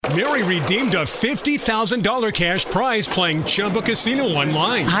Mary redeemed a $50,000 cash prize playing Chumba Casino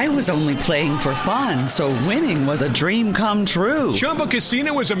online. I was only playing for fun, so winning was a dream come true. Chumba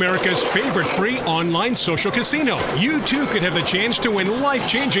Casino is America's favorite free online social casino. You too could have the chance to win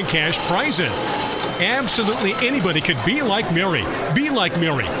life-changing cash prizes. Absolutely anybody could be like Mary. Be like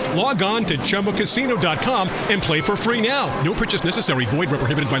Mary. Log on to ChumbaCasino.com and play for free now. No purchase necessary. Void where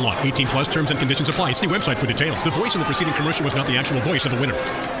prohibited by law. 18 plus terms and conditions apply. See website for details. The voice in the preceding commercial was not the actual voice of the winner.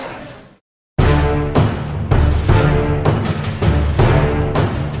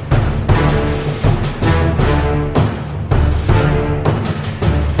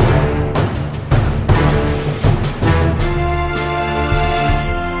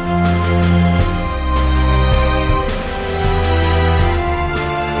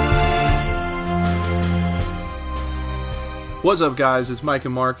 What's up, guys? It's Mike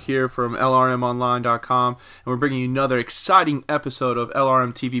and Mark here from LRMonline.com, and we're bringing you another exciting episode of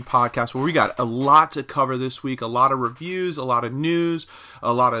LRM TV Podcast, where we got a lot to cover this week, a lot of reviews, a lot of news,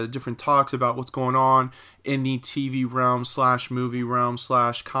 a lot of different talks about what's going on in the TV realm / movie realm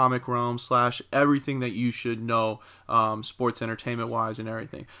 / comic realm / everything that you should know, sports entertainment wise and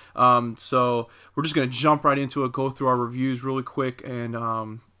everything. So we're just going to jump right into it, go through our reviews really quick,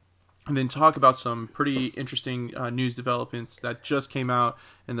 and then talk about some pretty interesting news developments that just came out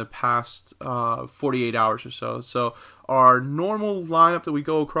in the past 48 hours or so. So our normal lineup that we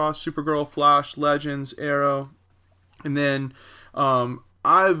go across: Supergirl, Flash, Legends, Arrow, and then have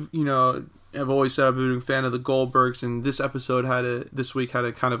always said I've been a fan of the Goldbergs, and this episode this week had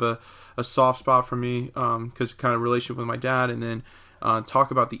a kind of a soft spot for me because kind of relationship with my dad, and then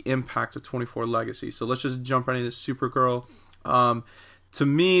talk about the impact of 24 Legacy. So let's just jump right into Supergirl. To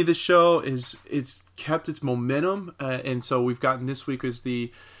me, the show it's kept its momentum, and so we've gotten this week is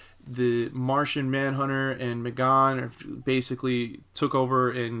the Martian Manhunter and Megan basically took over,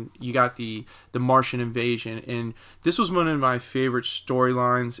 and you got the Martian invasion, and this was one of my favorite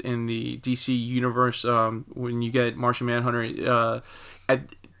storylines in the DC universe. When you get Martian Manhunter, I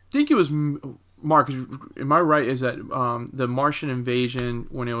think it was Mark. Am I right? Is that the Martian invasion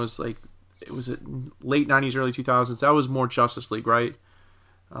when it was late '90s, early 2000s? That was more Justice League, right?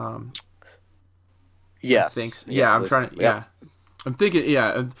 Yes. Thanks. Yeah, I'm trying to. Yeah, I'm thinking.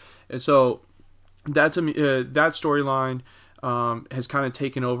 Yeah, and so that storyline has kind of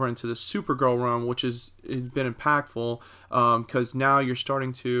taken over into the Supergirl realm, which has been impactful because now you're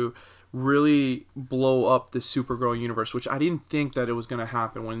starting to really blow up the Supergirl universe, which I didn't think that it was going to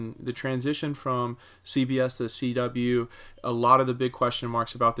happen. When the transition from CBS to CW, a lot of the big question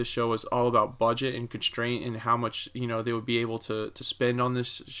marks about this show was all about budget and constraint and how much they would be able to spend on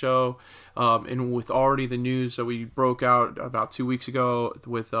this show. And with already the news that we broke out about 2 weeks ago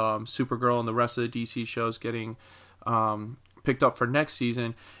with Supergirl and the rest of the DC shows getting picked up for next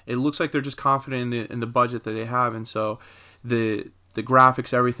season, it looks like they're just confident in the budget that they have, and so the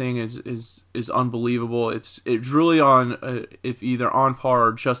graphics, everything is unbelievable. It's really on if either on par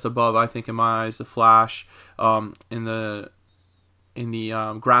or just above. I think in my eyes, the Flash in the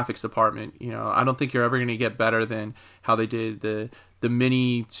graphics department. I don't think you're ever going to get better than how they did the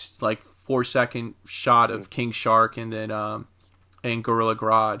mini 4-second shot of King Shark and then and Gorilla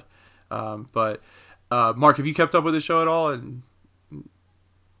Grodd. But Mark, have you kept up with the show at all? And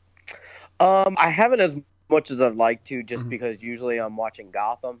I haven't as much as I'd like to, just because usually I'm watching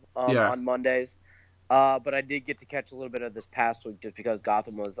Gotham on Mondays. But I did get to catch a little bit of this past week just because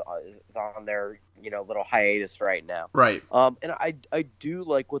Gotham is on their little hiatus right now. Right. And I do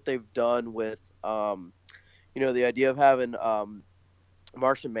like what they've done with the idea of having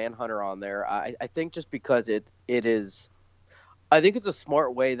Martian Manhunter on there. I think just because it is, I think it's a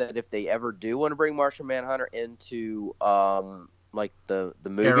smart way that if they ever do want to bring Martian Manhunter into the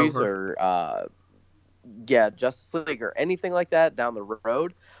movies or Justice League or anything like that down the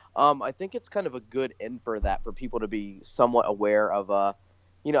road, I think it's kind of a good in for that, for people to be somewhat aware of I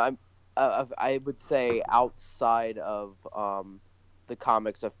would say outside of the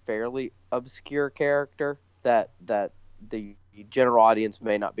comics, a fairly obscure character that the general audience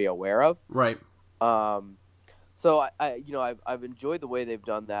may not be aware of. Right. So I've enjoyed the way they've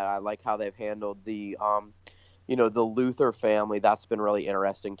done that. I like how they've handled the the Luthor family. That's been really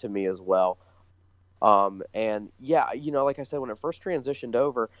interesting to me as well. And yeah, like I said, when it first transitioned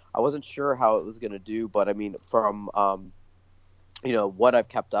over, I wasn't sure how it was going to do, but I mean, from, what I've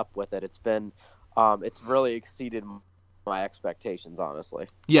kept up with it, it's been, it's really exceeded my expectations, honestly.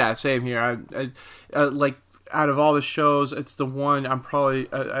 Yeah, same here. I like, out of all the shows, it's the one I'm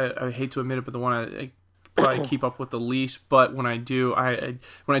probably, I hate to admit it, but the one I probably keep up with the least, but when I do,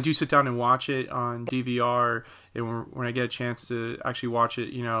 when I do sit down and watch it on DVR, and when I get a chance to actually watch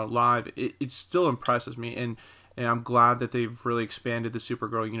it, live, it still impresses me, and I'm glad that they've really expanded the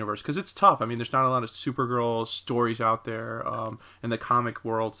Supergirl universe, because it's tough. I mean, there's not a lot of Supergirl stories out there in the comic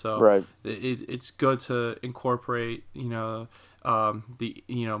world, so right. It's good to incorporate, the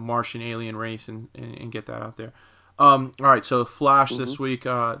Martian alien race and get that out there. All right, so Flash this week.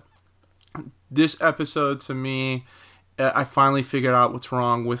 This episode, to me, I finally figured out what's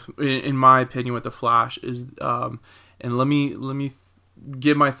wrong with, in my opinion, with the Flash is, and let me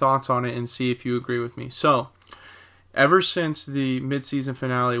give my thoughts on it and see if you agree with me. So, ever since the mid-season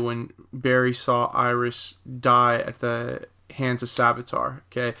finale when Barry saw Iris die at the hands of Savitar,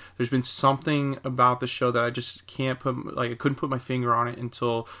 okay, there's been something about the show that I just can't I couldn't put my finger on it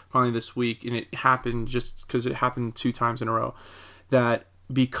until finally this week, and it happened just because it happened 2 times in a row, that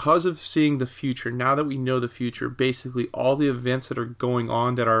because of seeing the future, now that we know the future, basically all the events that are going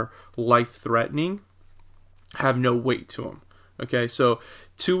on that are life-threatening have no weight to them. Okay, so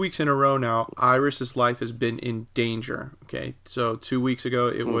 2 weeks in a row now, Iris's life has been in danger. Okay, so 2 weeks ago,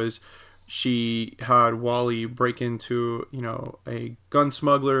 it was she had Wally break into, a gun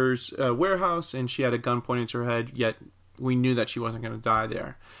smuggler's warehouse, and she had a gun pointed to her head, yet we knew that she wasn't going to die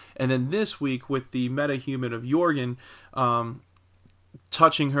there. And then this week, with the metahuman of Jorgen,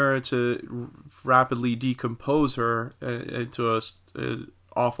 touching her to rapidly decompose her into a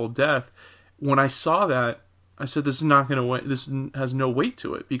awful death. When I saw that, I said, "This is not going to wait. This has no weight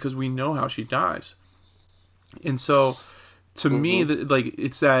to it because we know how she dies." And so, to me,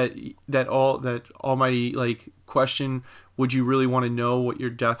 it's that almighty question: would you really want to know what your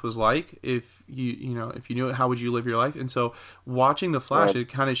death was like if you knew it? How would you live your life? And so, watching the Flash,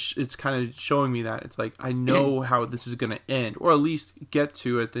 it's kind of showing me that it's like I know how this is going to end, or at least get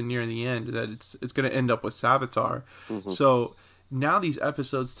to it near the end. That it's going to end up with Savitar. So now these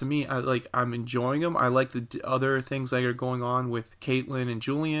episodes, to me, I'm enjoying them. I like the other things that are going on with Caitlin and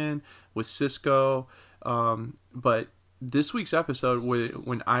Julian, with Cisco, but this week's episode,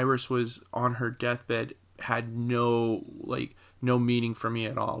 when Iris was on her deathbed, had no meaning for me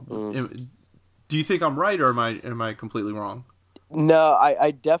at all. Do you think I'm right, or am I completely wrong? No,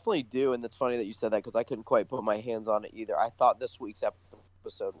 I definitely do, and it's funny that you said that because I couldn't quite put my hands on it either. I thought this week's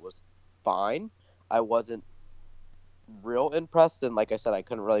episode was fine. I wasn't real impressed, and like I said, I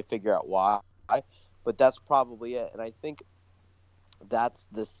couldn't really figure out why, but that's probably it. And I think that's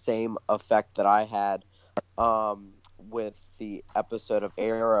the same effect that I had with the episode of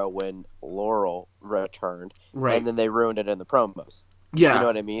Arrow when Laurel returned, right? And then they ruined it in the promos. Yeah, you know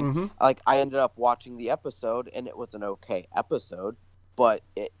what I mean. Like, I ended up watching the episode, and it was an okay episode, but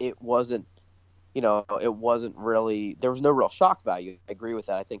it wasn't, it wasn't really. There was no real shock value. I agree with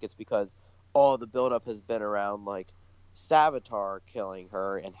that. I think it's because all the buildup has been around Savitar killing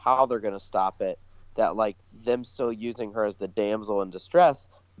her and how they're going to stop it, that them still using her as the damsel in distress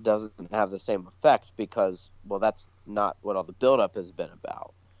doesn't have the same effect because, well, that's not what all the buildup has been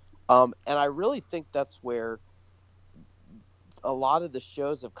about. And I really think that's where a lot of the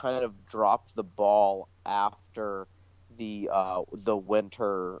shows have kind of dropped the ball after the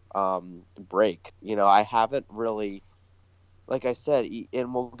winter break. I haven't really, like I said,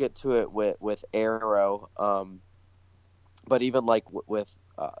 and we'll get to it with Arrow, but even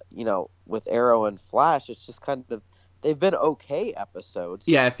with Arrow and Flash, it's just kind of, they've been okay episodes.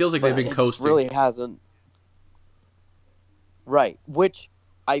 Yeah, it feels like they've been coasting. Really hasn't. Right, which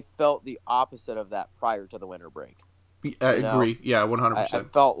I felt the opposite of that prior to the winter break. I agree. Yeah, 100%. I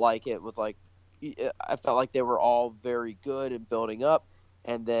felt like it was I felt like they were all very good and building up,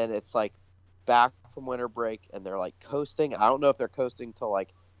 and then it's back from winter break and they're coasting. I don't know if they're coasting till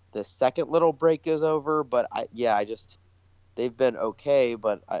the second little break is over, but they've been okay,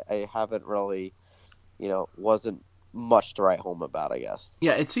 but I haven't really, wasn't much to write home about, I guess.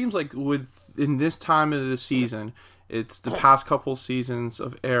 Yeah, it seems like in this time of the season, it's the past couple seasons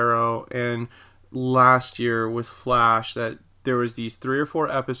of Arrow and last year with Flash, that there was these 3 or 4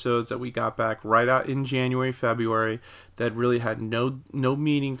 episodes that we got back right out in January, February, that really had no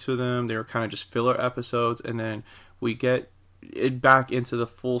meaning to them. They were kind of just filler episodes, and then we get it back into the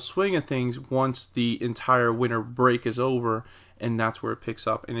full swing of things once the entire winter break is over, and that's where it picks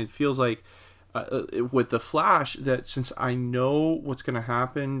up. And it feels like with the Flash, that since I know what's going to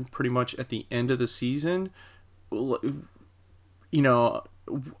happen pretty much at the end of the season,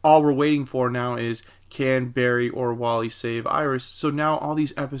 all we're waiting for now is, can Barry or Wally save Iris? So now all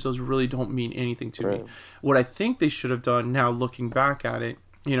these episodes really don't mean anything to me. What I think they should have done now, looking back at it,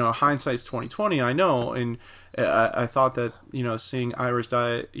 hindsight's 2020. I know, and I thought that seeing Iris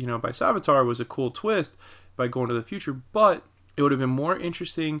die by Savitar was a cool twist by going to the future, but it would have been more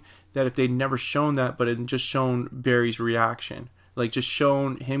interesting that if they'd never shown that, but it just shown Barry's reaction, like just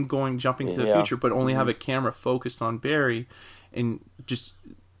shown him jumping to the future, but only have a camera focused on Barry, and just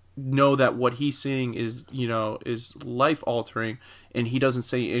know that what he's seeing is life altering, and he doesn't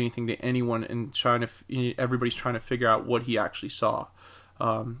say anything to anyone, and everybody's trying to figure out what he actually saw.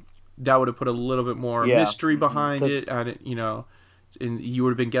 That would have put a little bit more mystery behind it, and and you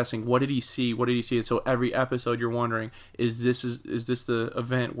would have been guessing, what did he see? What did he see? And so every episode you're wondering, is this the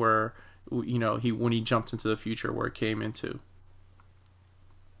event where when he jumped into the future, where it came into?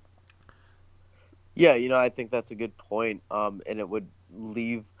 Yeah, I think that's a good point. And it would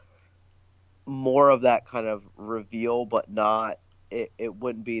leave more of that kind of reveal, but not it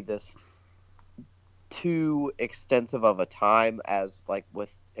wouldn't be this too extensive of a time as like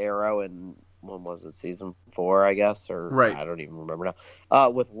with Arrow and when was it, season 4, I guess, or right. I don't even remember now.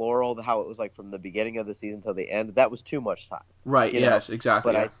 With Laurel, how it was like from the beginning of the season till the end, that was too much time. Right. Yes.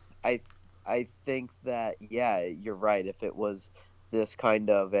 Exactly. But I think that you're right. If it was this kind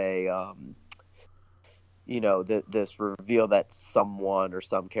of a this reveal that someone or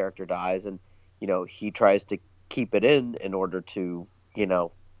some character dies, and he tries to keep it in order to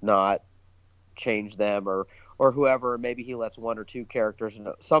not change them or whoever, maybe he lets one or two characters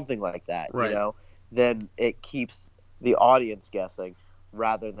know, something like that, right. Then it keeps the audience guessing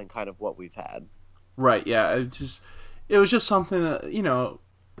rather than kind of what we've had. Right. Yeah. It was just something that,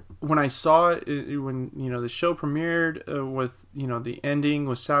 when I saw it when, the show premiered with, the ending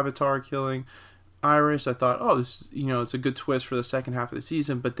with Savitar killing Iris, I thought, oh, this, it's a good twist for the second half of the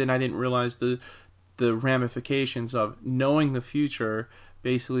season. But then I didn't realize the ramifications of knowing the future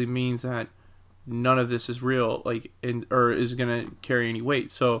basically means that none of this is real, or is going to carry any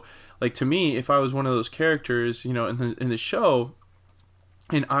weight. So, to me, if I was one of those characters, in the show,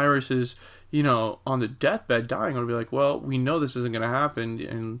 and Iris is, on the deathbed dying, I'd be like, well, we know this isn't going to happen,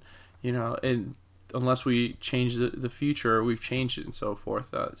 and unless we change the future, we've changed it and so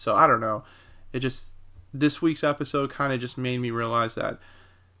forth. So I don't know. This week's episode kind of just made me realize that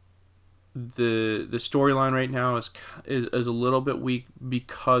the storyline right now is a little bit weak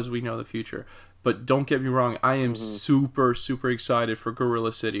because we know the future. But don't get me wrong, I am super, super excited for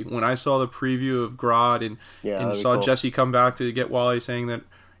Gorilla City. When I saw the preview of Grodd and saw cool. Jesse come back to get Wally saying that,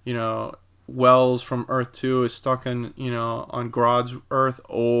 Wells from Earth 2 is stuck on Grodd's Earth,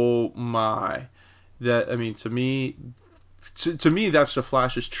 oh my. To me, that's the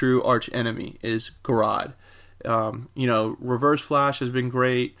Flash's true arch enemy, is Grodd. Reverse Flash has been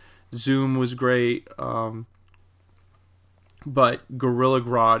great. Zoom was great. But Gorilla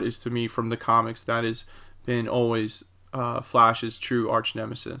Grodd is, to me, from the comics, that has been always Flash's true arch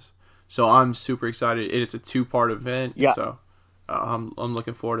nemesis. So I'm super excited. It's a 2-part event. Yeah. So I'm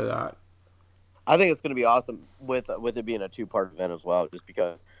looking forward to that. I think it's going to be awesome with it being a 2-part event as well, just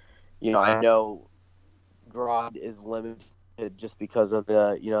because, I know Grodd is limited just because of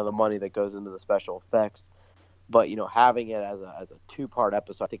the, the money that goes into the special effects. But, having it as a 2-part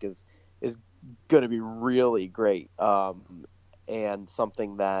episode, I think is going to be really great, and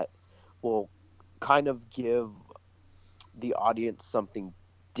something that will kind of give the audience something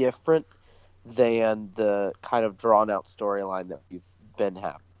different than the kind of drawn out storyline that we've been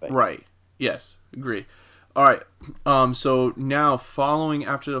having. Right. Yes. Agree. All right. So now, following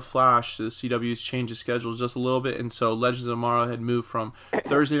after the Flash, the CW's changed the schedule just a little bit, and so Legends of Tomorrow had moved from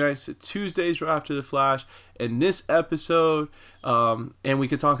Thursday nights to Tuesdays after the Flash. And this episode, and we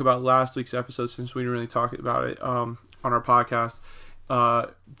could talk about last week's episode since we didn't really talk about it on our podcast.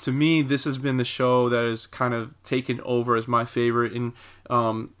 To me, this has been the show that has kind of taken over as my favorite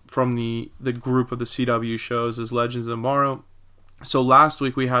from the group of the CW shows, is Legends of Tomorrow. So last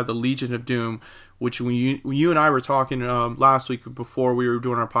week we had the Legion of Doom, which when you and I were talking last week before we were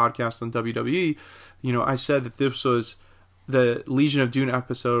doing our podcast on WWE, I said that this was the Legion of Doom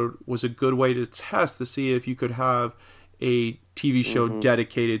episode was a good way to test to see if you could have a TV show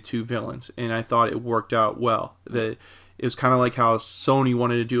dedicated to villains, and I thought it worked out well. That it was kind of like how Sony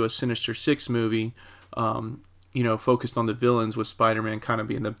wanted to do a Sinister Six movie, focused on the villains, with Spider-Man kind of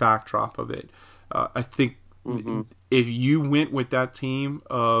being the backdrop of it. I think if you went with that team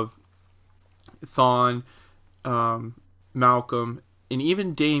of Thawne, Malcolm, and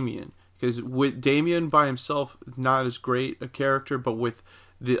even Damian, because with Damian by himself is not as great a character, but with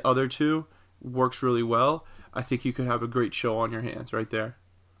the other two works really well. I think you could have a great show on your hands right there.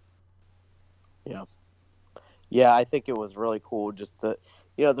 Yeah, I think it was really cool. Just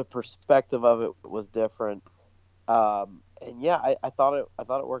the perspective of it was different. And yeah, I thought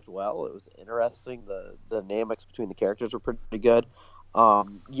it worked well. It was interesting. The dynamics between the characters were pretty good.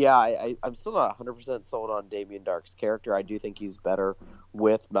 Yeah, I'm still not 100% sold on Damien Dark's character. I do think he's better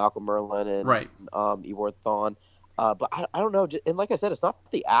with Malcolm Merlin and Right. Eeyore Thawne. But I don't know. And like I said, it's not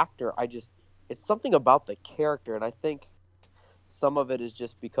the actor. It's something about the character, and I think some of it is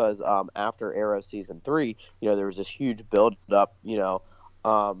just because after Arrow season 3, there was this huge build up.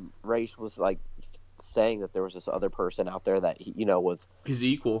 Race was like saying that there was this other person out there that he, was his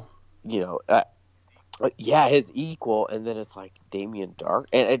equal. Yeah, his equal, and then it's like Damien Dark,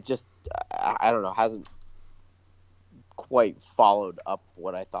 and it just I don't know, hasn't quite followed up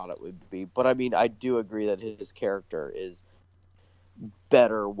what I thought it would be. But I mean, I do agree that his character is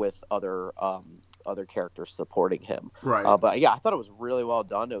better with other characters supporting him. Right. But yeah, I thought it was really well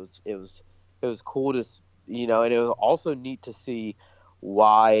done. It was cool to and it was also neat to see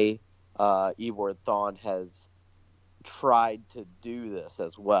why Eeyore Thawne has tried to do this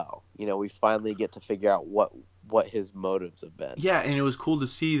as well. We finally get to figure out what his motives have been. Yeah, and it was cool to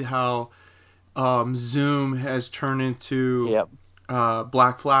see how Zoom has turned into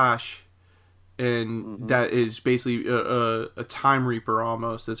Black Flash, and that is basically a Time Reaper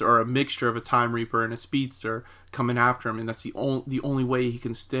almost, or a mixture of a Time Reaper and a Speedster coming after him, and that's the only way he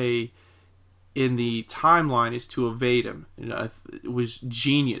can stay in the timeline is to evade him. It was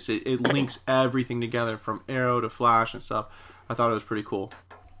genius. It links everything together from Arrow to Flash and stuff. I thought it was pretty cool.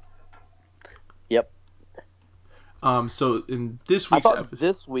 Yep. So in this week's episode...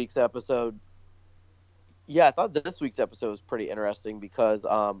 this week's episode was pretty interesting because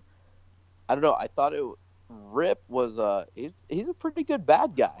I don't know. I thought Rip was he's a pretty good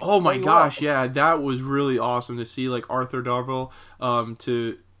bad guy. Oh my gosh, yeah, that was really awesome to see, like Arthur Darvill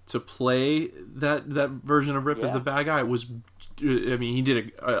to play that version of Rip as the bad guy. He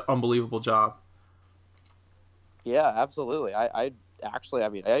did an unbelievable job. Yeah, absolutely. I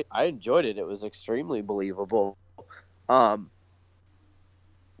enjoyed it. It was extremely believable. Yeah,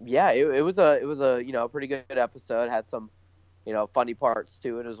 it was a pretty good episode. Had some funny parts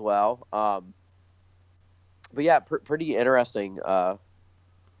to it as well. But yeah, pretty interesting.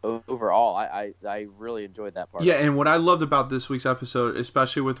 Overall, I really enjoyed that part. Yeah, and what I loved about this week's episode,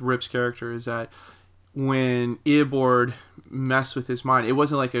 especially with Rip's character, is that when Eobard messed with his mind, it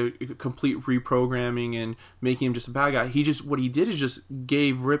wasn't like a complete reprogramming and making him just a bad guy. What he did is just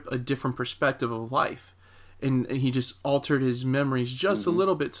gave Rip a different perspective of life, and he just altered his memories just a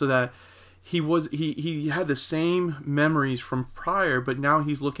little bit so that he had the same memories from prior, but now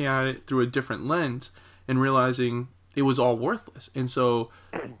he's looking at it through a different lens and realizing it was all worthless. And so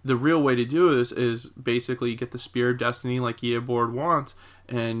the real way to do this is basically get the Spear of Destiny like Eobard wants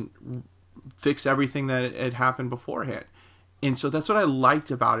and fix everything that had happened beforehand. And so that's what I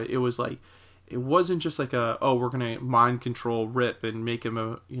liked about it. It was like, it wasn't just like we're going to mind control Rip and make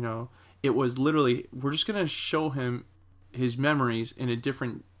him it was literally, we're just going to show him his memories in a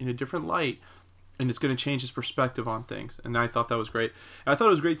different light, and it's going to change his perspective on things. And I thought that was great. And I thought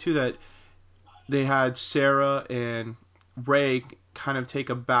it was great too that they had Sarah and Ray kind of take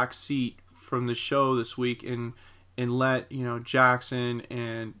a back seat from the show this week and let Jackson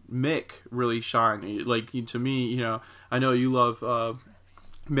and Mick really shine. Like, to me, I know you love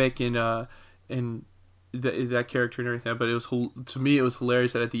Mick and that character and everything, but to me it was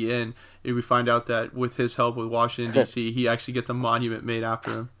hilarious that at the end we find out that with his help with Washington D.C. he actually gets a monument made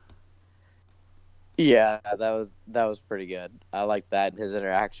after him. Yeah, that was pretty good. I like that, his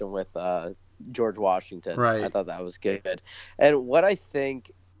interaction with George Washington. Right. I thought that was good. And what I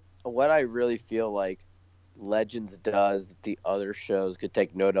really feel like Legends does that the other shows could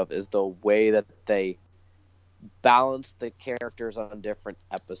take note of is the way that they balance the characters on different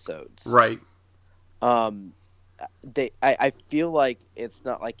episodes. Right. I feel like it's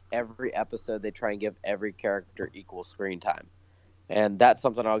not like every episode they try and give every character equal screen time. And that's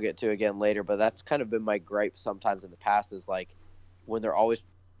something I'll get to again later, but that's kind of been my gripe sometimes in the past, is like when they're always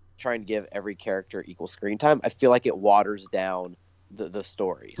trying to give every character equal screen time, I feel like it waters down the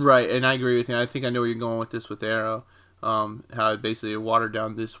stories. Right, and I agree with you. I think I know where you're going with this with Arrow, how it basically watered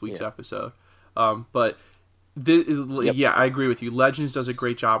down this week's episode. But I agree with you. Legends does a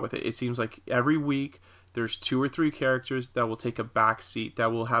great job with it. It seems like every week there's 2 or 3 characters that will take a back seat,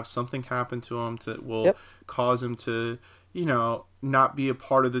 that will have something happen to them that will cause them to, not be a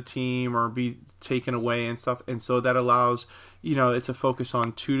part of the team or be taken away and stuff. And so that allows, it to focus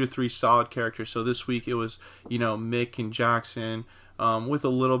on 2 to 3 solid characters. So this week it was, Mick and Jackson, with a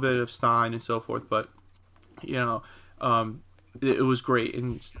little bit of Stein and so forth. But, it was great.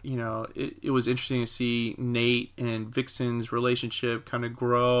 And, it was interesting to see Nate and Vixen's relationship kind of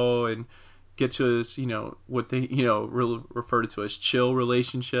grow and get to his, what they, refer to as chill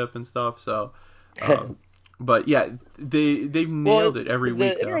relationship and stuff. So, but yeah, they've nailed it every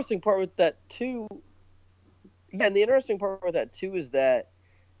week. The interesting part with that too, and the interesting part with that too is that,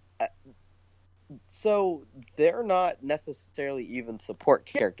 so they're not necessarily even support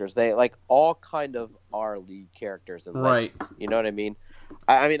characters. They all kind of are lead characters in right. Legends. You know what I mean?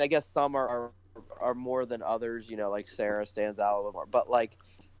 I guess some are more than others. Like Sarah stands out a little more, but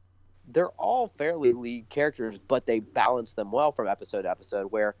they're all fairly lead characters, but they balance them well from episode to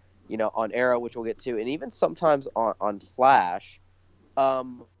episode. Where on Arrow, which we'll get to, and even sometimes on Flash,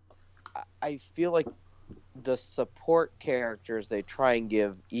 I feel like the support characters, they try and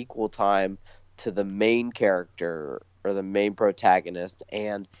give equal time to the main character or the main protagonist,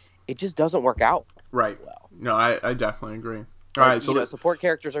 and it just doesn't work out right well. No, I definitely agree. All right, so support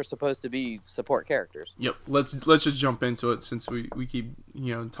characters are supposed to be support characters. Yep. Let's just jump into it since we keep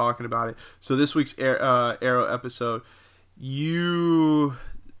talking about it. So this week's Arrow episode, you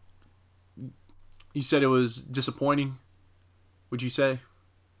said it was disappointing. Would you say?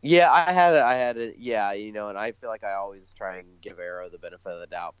 Yeah, I had it. Yeah, and I feel like I always try and give Arrow the benefit of the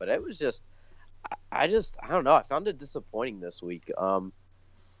doubt, but it was just, I don't know. I found it disappointing this week.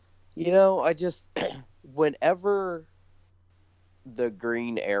 I just whenever the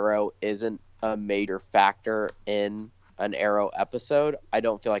Green Arrow isn't a major factor in an Arrow episode, I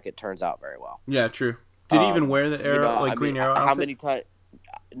don't feel like it turns out very well. Yeah, true. Did he even wear the Arrow, Green Arrow outfit? How many times?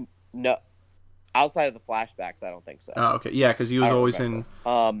 No. Outside of the flashbacks, I don't think so. Oh, okay. Yeah, because he was always in...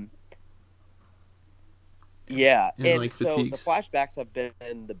 Yeah, and so fatigues. The flashbacks have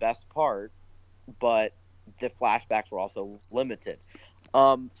been the best part, but the flashbacks were also limited.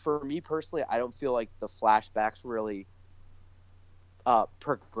 For me personally, I don't feel like the flashbacks really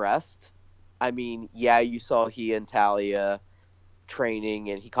progressed. I mean, yeah, you saw he and Talia training,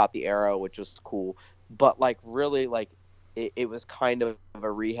 and he caught the arrow, which was cool. But really, it was kind of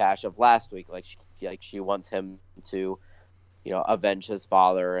a rehash of last week. She wants him to, avenge his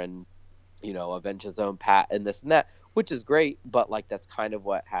father and, avenge his own Pat and this and that, which is great. But that's kind of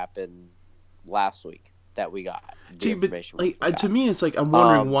what happened last week that we got. See, but to me, it's I'm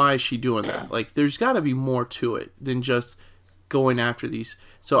wondering why is she doing that? There's got to be more to it than just going after these.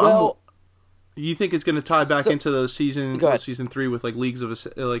 So you think it's going to tie back into the season 3 with leagues of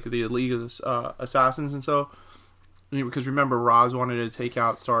the League of Assassins and so? Because remember, Roz wanted to take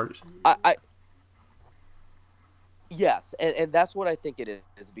out Stars. Yes, and that's what I think it is,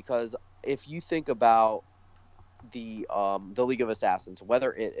 because if you think about the League of Assassins,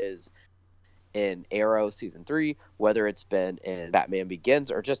 whether it is in Arrow season 3, whether it's been in Batman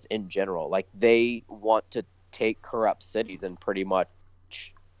Begins, or just in general, they want to take corrupt cities and pretty much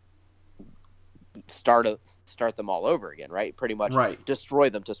start them all over again, right? Pretty much destroy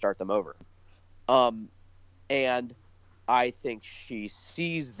them to start them over. And I think she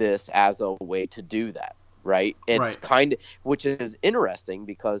sees this as a way to do that, right? It's kind of, which is interesting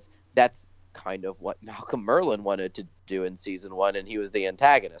because that's kind of what Malcolm Merlyn wanted to do in season 1, and he was the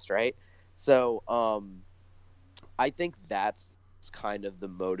antagonist, right? So I think that's kind of the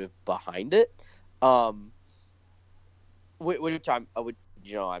motive behind it, which I'm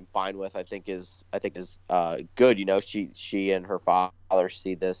fine with. I think is good. She and her father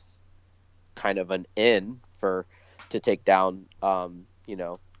see this kind of an in to take down the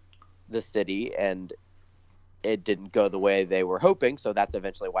city, and it didn't go the way they were hoping, so that's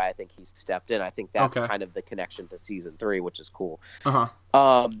eventually why I think he stepped in. I think that's kind of the connection to season 3, which is cool. But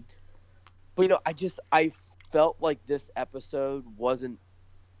I felt like this episode wasn't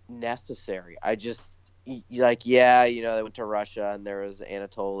necessary. I just they went to Russia, and there was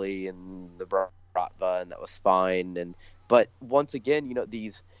Anatoly and the Bratva, and that was fine. But once again,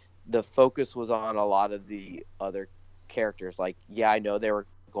 the focus was on a lot of the other characters. I know they were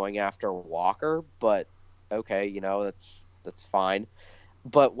going after Walker, but okay, that's fine.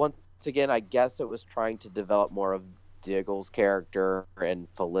 But once again, I guess it was trying to develop more of Diggle's character and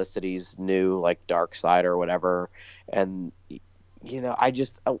Felicity's new dark side or whatever. And I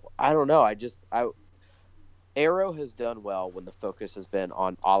don't know. Arrow has done well when the focus has been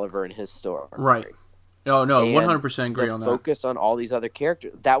on Oliver and his story. Right. Oh, no, 100% agree on that. Focus on all these other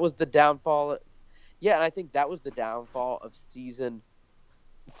characters. That was the downfall. Yeah, and I think that was the downfall of season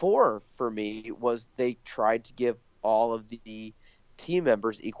 4 for me, was they tried to give all of the team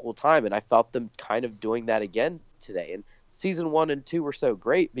members equal time, and I felt them kind of doing that again today. And season 1 and 2 were so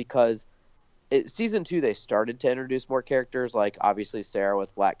great because season 2 they started to introduce more characters, obviously Sarah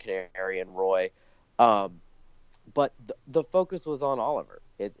with Black Canary and Roy, but the focus was on Oliver.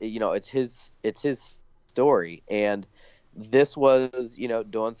 It's his story, and this was,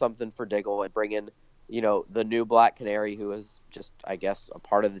 doing something for Diggle and bringing, the new Black Canary, who is just, I guess, a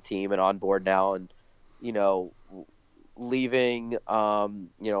part of the team and on board now, and, leaving,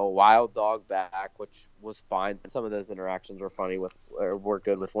 Wild Dog back, which was fine. Some of those interactions were funny were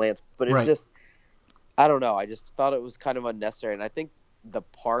good with Lance, but it's just, I don't know. I just felt it was kind of unnecessary. And I think the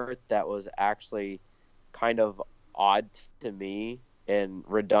part that was actually kind of odd to me and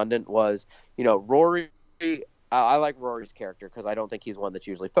redundant was, Rory. I like Rory's character because I don't think he's one that's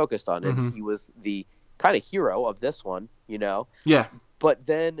usually focused on, and he was the kind of hero of this one, Yeah. But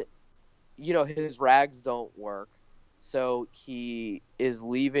then, his rags don't work, so he is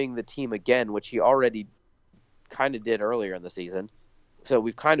leaving the team again, which he already kind of did earlier in the season. So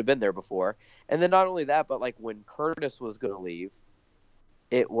we've kind of been there before. And then not only that, but like when Curtis was going to leave,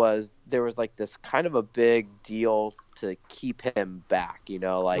 there was like this kind of a big deal to keep him back,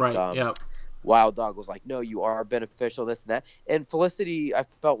 Wild Dog was like, no, you are beneficial, this and that. And Felicity, I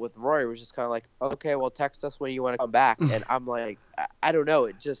felt with Rory, was just kind of like, okay, well, text us when you want to come back. And I'm like, I don't know.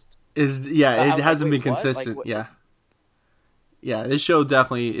 It just is, it hasn't been consistent. Like, yeah. Yeah, this show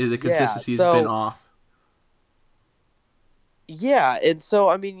definitely, the consistency has been off. Yeah, and so,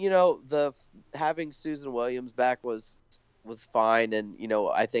 I mean, the having Susan Williams back was fine. And,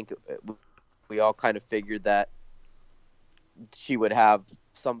 I think we all kind of figured that she would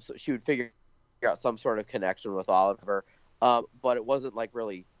figure out some sort of connection with Oliver, but it wasn't like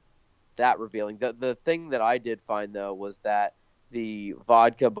really that revealing. The thing that I did find though was that the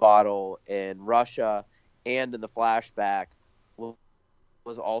vodka bottle in Russia and in the flashback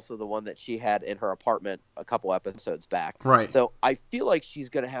was also the one that she had in her apartment a couple episodes back. Right. So I feel like she's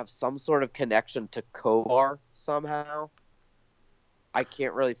going to have some sort of connection to Kovar somehow. I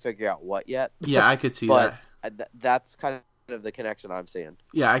can't really figure out what yet. Yeah, I could see that. But that's kind of the connection I'm seeing.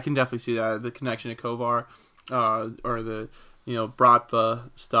 Yeah, I can definitely see that, the connection to Kovar, or the Bratva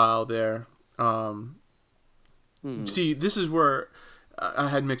style there. See, this is where I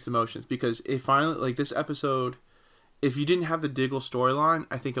had mixed emotions, because it finally, like, this episode, if you didn't have the Diggle storyline,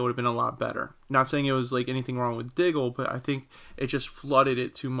 I think it would have been a lot better. Not saying it was like anything wrong with Diggle, but I think it just flooded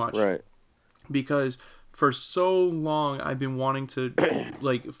it too much. Right. Because for so long, I've been wanting to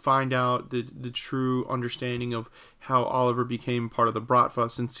like find out the true understanding of how Oliver became part of the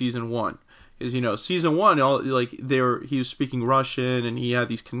Bratva in season 1. Because season 1, he was speaking Russian and he had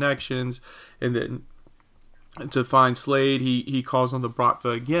these connections, and then to find Slade, he calls on the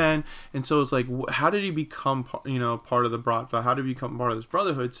Bratva again, and so it's like, how did he become part of the Bratva? How did he become part of this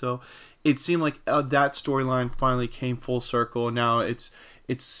brotherhood? So it seemed like that storyline finally came full circle, and now it's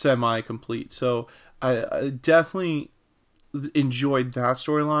semi-complete. So I definitely enjoyed that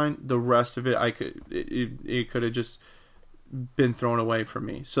storyline. The rest of it, it could have just been thrown away from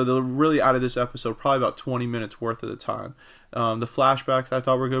me. So they're really out of this episode probably about 20 minutes worth of the time. The flashbacks I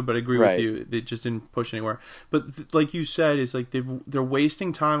thought were good, but I agree with you, they just didn't push anywhere. But like you said, it's like they're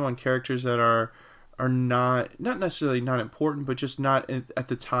wasting time on characters that are not necessarily not important, but just not at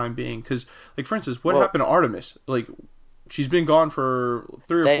the time being. Because, like, for instance, what happened to Artemis? Like, she's been gone for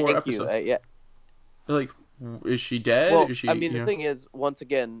 3 or 4 episodes. Yeah. Like, is she dead? Well, is she, the thing is, once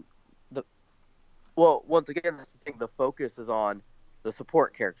again, that's the thing. The focus is on the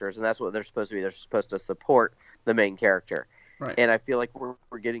support characters, and that's what they're supposed to be. They're supposed to support the main character. Right. And I feel like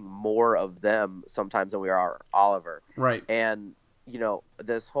we're getting more of them sometimes than we are Oliver. Right. And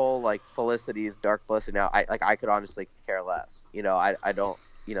this whole like Felicity's Dark Felicity now, I could honestly care less. I don't.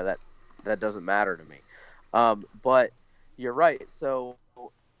 That doesn't matter to me. But you're right. So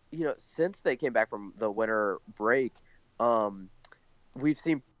since they came back from the winter break, we've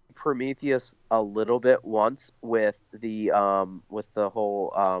seen Prometheus a little bit once with the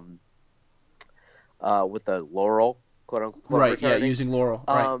whole with the Laurel, quote unquote, right returning. Yeah, using Laurel,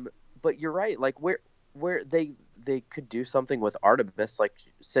 right. But you're right, like where they could do something with Artemis, like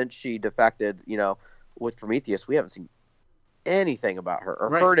since she defected, with Prometheus, we haven't seen anything about her or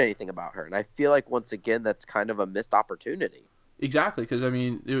heard anything about her, and I feel like once again that's kind of a missed opportunity. Exactly, because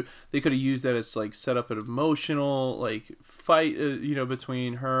they could have used that as like set up an emotional like fight,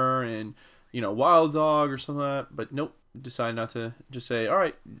 between her and Wild Dog or something like that. But nope, decided not to. Just say, all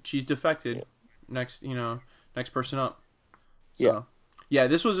right, she's defected. Next person up. So, yeah,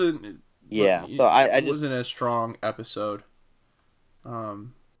 this was a So I just wasn't a strong episode.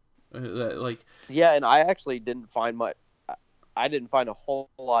 And I actually didn't find much. I didn't find a whole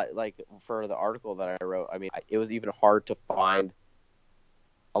lot, like, for the article that I wrote. I mean, it was even hard to find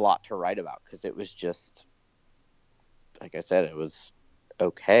a lot to write about because it was just, like I said, it was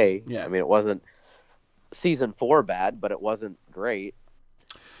okay. Yeah. I mean, it wasn't season 4 bad, but it wasn't great.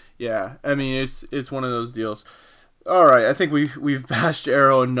 Yeah, I mean, it's one of those deals. All right, I think we've bashed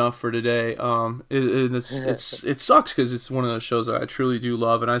Arrow enough for today. It sucks because it's one of those shows that I truly do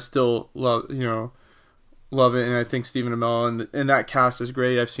love, and I still love it. And I think Stephen Amell and that cast is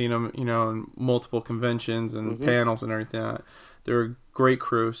great. I've seen them, in multiple conventions and panels and everything. They're a great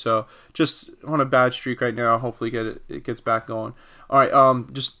crew. So just on a bad streak right now. Hopefully it gets back going. All right,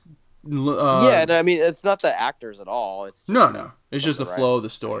 yeah, and I mean it's not the actors at all. It's no, it's just the flow of the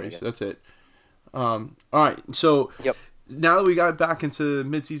stories. That's it. All right, so now that we got back into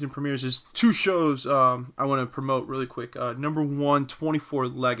mid-season premieres, there's two shows I want to promote really quick. Number one, 24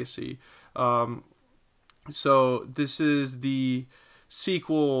 Legacy. So this is the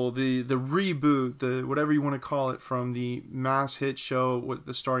sequel, the reboot, the whatever you want to call it, from the mass hit show with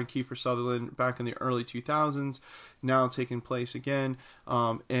the starring Kiefer Sutherland back in the early 2000s, now taking place again,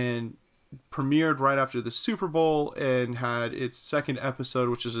 and premiered right after the Super Bowl and had its second episode,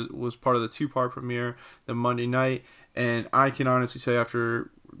 which was part of the two-part premiere the Monday night. And I can honestly say after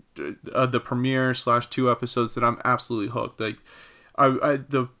the premiere / 2 episodes that I'm absolutely hooked. Like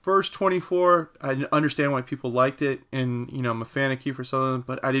the first 24, I understand why people liked it, and I'm a fan of Kiefer Sutherland,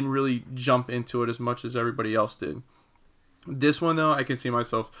 but I didn't really jump into it as much as everybody else did. This one though, I can see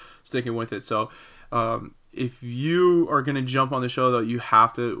myself sticking with it. So if you are going to jump on the show, though, you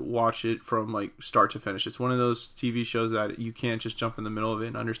have to watch it from like start to finish. It's one of those TV shows that you can't just jump in the middle of it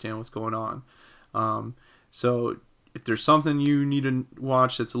and understand what's going on. So if there's something you need to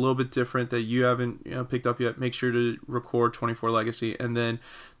watch that's a little bit different that you haven't picked up yet, make sure to record 24 Legacy. And then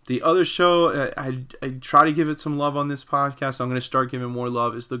the other show, I try to give it some love on this podcast. So I'm going to start giving more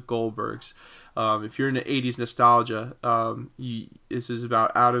love, is The Goldbergs. If you're into 80s nostalgia, this is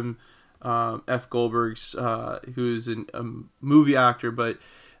about Adam F. Goldberg's, who's a movie actor, but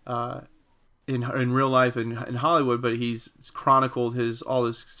in real life in Hollywood, but he's chronicled all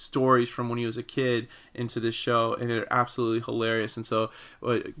his stories from when he was a kid into this show, and they're absolutely hilarious. And so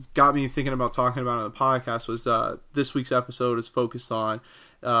what got me thinking about talking about it on the podcast was this week's episode is focused on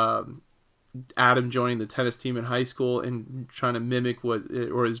Adam joining the tennis team in high school and trying to mimic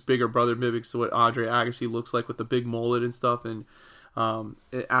or his bigger brother mimics what Andre Agassi looks like with the big mullet and stuff. And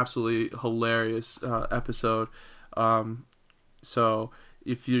absolutely hilarious episode. So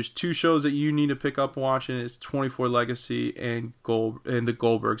if there's two shows that you need to pick up watching, it's 24 Legacy and the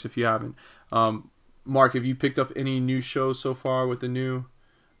Goldbergs if you haven't. Mark, have you picked up any new shows so far with the new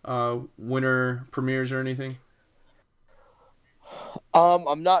winter premieres or anything?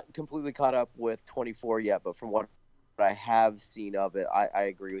 I'm not completely caught up with 24 yet, but from what I have seen of it, I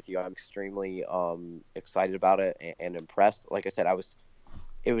agree with you. I'm extremely excited about it and impressed. Like I said,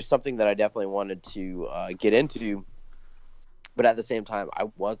 it was something that I definitely wanted to get into, but at the same time, I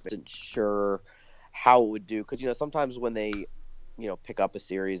wasn't sure how it would do, because sometimes when they pick up a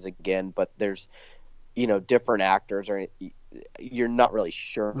series again, but there's different actors, or you're not really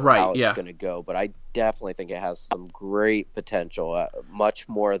sure how it's going to go. But I definitely think it has some great potential, much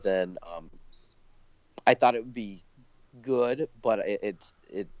more than I thought it would be good, but it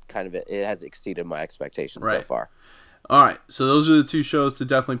has exceeded my expectations so far. All right, so those are the two shows to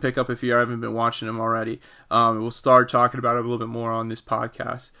definitely pick up if you haven't been watching them already. We'll start talking about it a little bit more on this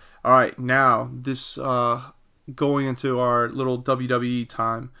podcast. All right, now this going into our little WWE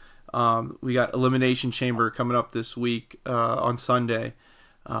time. We got Elimination Chamber coming up this week on Sunday.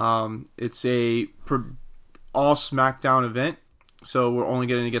 It's a all SmackDown event, so we're only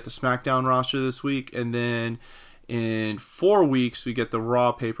going to get the SmackDown roster this week, and then in 4 weeks we get the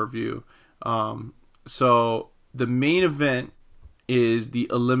Raw pay-per-view. So the main event is the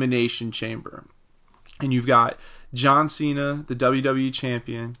Elimination Chamber, and you've got John Cena, the WWE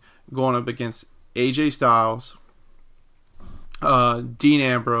champion, going up against AJ Styles, Dean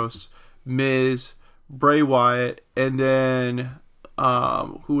Ambrose, Miz, Bray Wyatt, and then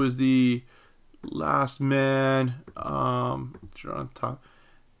who is the last man? Let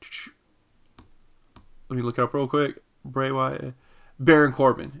me look it up real quick. Bray Wyatt, Baron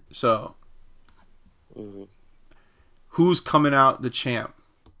Corbin. So, who's coming out the champ,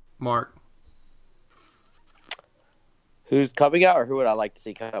 Mark? Who's coming out, or who would I like to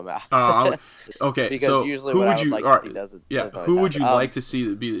see come out? Okay, because so usually who what would I would you? like to see doesn't. Who would you like to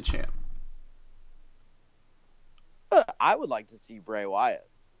see be the champ? I would like to see Bray Wyatt.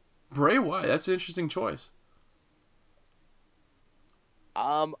 Bray Wyatt, that's an interesting choice.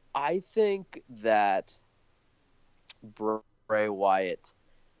 I think that Bray Wyatt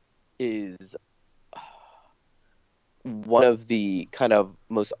is one of the kind of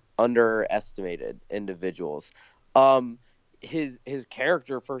most underestimated individuals. His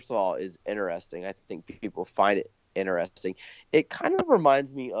character, first of all, is interesting. I think people find it interesting. It kind of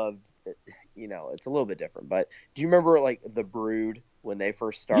reminds me of, it's a little bit different. But do you remember like the Brood when they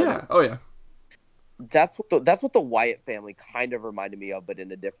first started? Yeah. Oh yeah. That's what the Wyatt family kind of reminded me of, but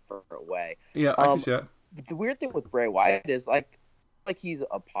in a different way. Yeah, I can see that. The weird thing with Bray Wyatt is like he's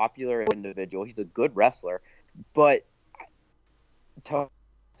a popular individual. He's a good wrestler, but to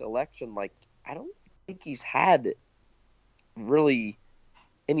election, like I don't think he's had really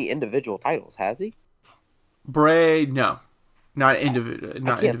any individual titles, has he? Bray, no, not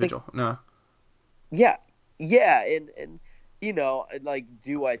individual. No. Yeah, and like,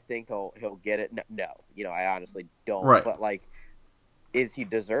 do I think he'll get it? No, I honestly don't. Right. But like, is he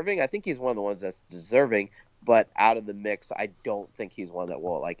deserving? I think he's one of the ones that's deserving. But out of the mix, I don't think he's one that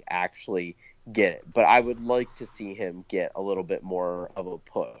will like actually get it. But I would like to see him get a little bit more of a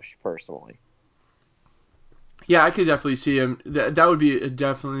push, personally. Yeah, I could definitely see him. That would be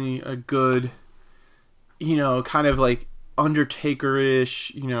definitely a good, kind of like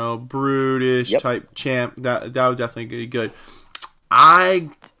Undertaker-ish, Brood-ish type champ. That would definitely be good. I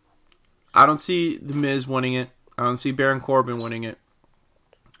don't see The Miz winning it. I don't see Baron Corbin winning it.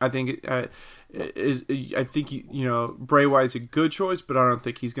 I think Bray Wyatt's a good choice, but I don't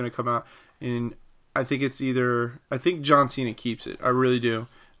think he's going to come out. And I think I think John Cena keeps it. I really do.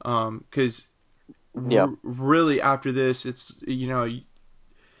 Because really after this, it's,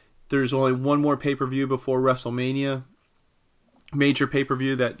 there's only one more pay-per-view before WrestleMania. Major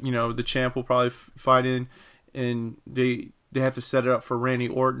pay-per-view that, the champ will probably fight in. And they have to set it up for Randy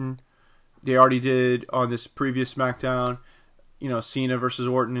Orton. They already did on this previous SmackDown. Cena versus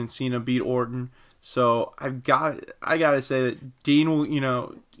Orton, and Cena beat Orton. So I gotta say that Dean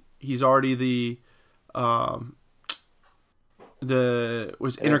will, he's already the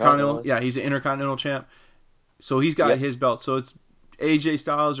Intercontinental. Yeah, he's an Intercontinental champ. So he's got his belt. So it's AJ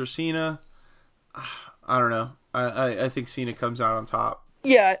Styles or Cena. I don't know. I think Cena comes out on top.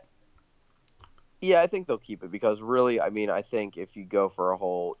 Yeah. Yeah, I think they'll keep it because really, I mean, I think if you go for a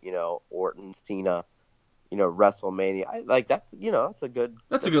whole, Orton, Cena, WrestleMania, that's a good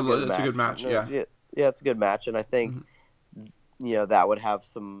match. Yeah, it's a good match, and I think that would have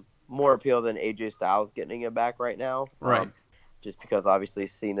some more appeal than AJ Styles getting it back right now, right? Just because obviously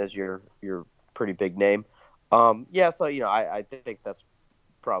Cena's your pretty big name. So I think that's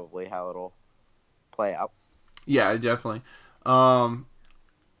probably how it'll play out. Yeah, definitely.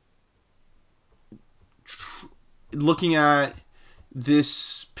 Looking at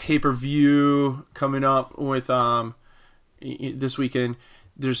this pay-per-view coming up with this weekend,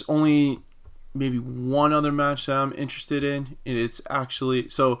 there's only maybe one other match that I'm interested in, and it's actually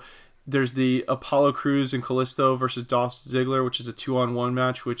there's the Apollo Crews and Kalisto versus Dolph Ziggler, which is a 2-on-1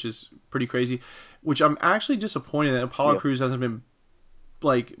 match, which is pretty crazy. Which I'm actually disappointed that Apollo Crews hasn't been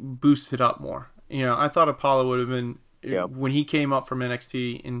like boosted up more. I thought Apollo would have been when he came up from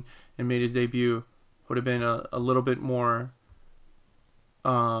NXT and made his debut, would have been a little bit more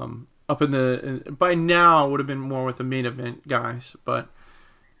up in the by now would have been more with the main event guys, but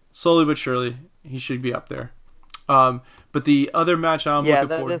slowly but surely he should be up there. But the other match I'm looking forward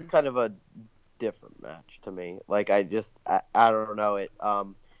to. Yeah, that is kind of a different match to me. Like I don't know it. I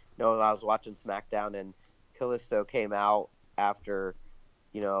was watching SmackDown and Kalisto came out after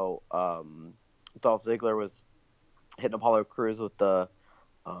Dolph Ziggler was hitting Apollo Crews with the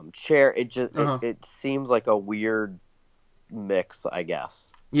chair. It just it seems like a weird mix, I guess.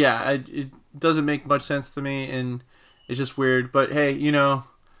 Yeah, it doesn't make much sense to me, and it's just weird. But hey,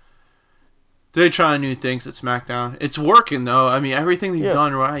 they're trying new things at SmackDown. It's working though. I mean, everything they've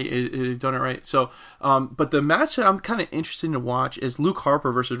done right, they've done it right. So, but the match that I'm kind of interested to watch is Luke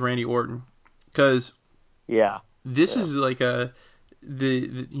Harper versus Randy Orton, because this is like Randy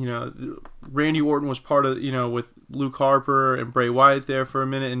Orton was part of with Luke Harper and Bray Wyatt there for a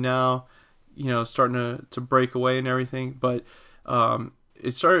minute, and now starting to break away and everything. But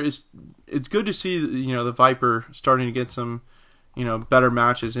it's good to see the Viper starting to get some better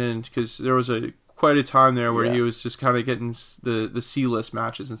matches in, because there was quite a time there where he was just kind of getting the C-list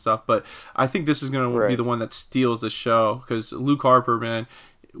matches and stuff. But I think this is going to be the one that steals the show, because Luke Harper, man,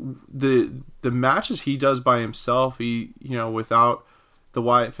 the matches he does by himself, he without the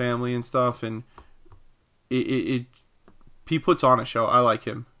Wyatt family and stuff, and he puts on a show. I like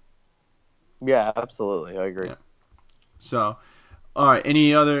him. Yeah, absolutely, I agree. Yeah. So, all right.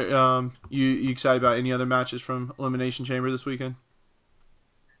 Any other you excited about any other matches from Elimination Chamber this weekend?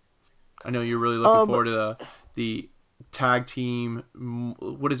 I know you're really looking forward to the tag team.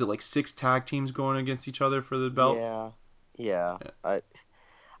 What is it, like 6 tag teams going against each other for the belt? Yeah. I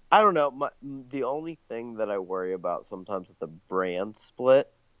don't know. The only thing that I worry about sometimes with the brand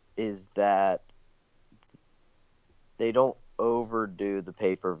split is that they don't overdo the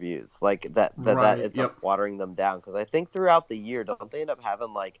pay-per-views, like that it's Yep. watering them down, because I think throughout the year, don't they end up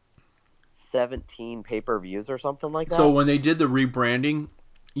having like 17 pay-per-views or something like that? So when they did the rebranding,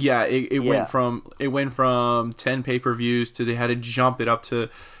 it went from 10 pay-per-views to they had to jump it up to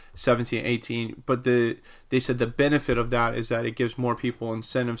 17, 18. But they said the benefit of that is that it gives more people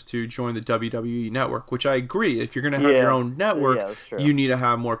incentives to join the WWE network, which I agree. If you're going to have your own network, you need to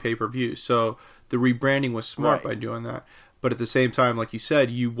have more pay-per-views. So the rebranding was smart by doing that. But at the same time, like you said,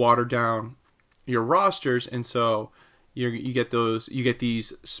 you water down your rosters, and so you get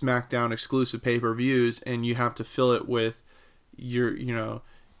these SmackDown exclusive pay-per-views, and you have to fill it with your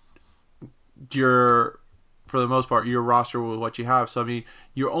for the most part your roster with what you have. So I mean,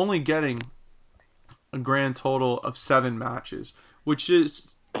 you're only getting a grand total of 7 matches, which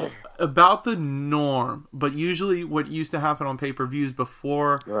is about the norm. But usually, what used to happen on pay-per-views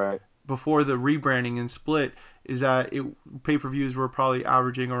before the rebranding and split is that pay-per-views were probably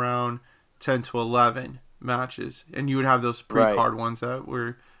averaging around 10 to 11 matches, and you would have those pre-card ones that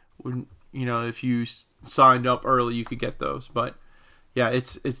were, if you signed up early, you could get those. But yeah,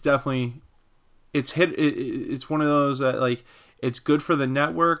 it's definitely it's one of those that, like, it's good for the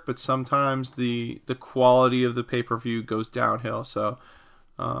network, but sometimes the quality of the pay-per-view goes downhill. So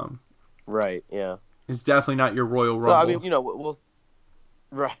it's definitely not your Royal Rumble. So I mean, we'll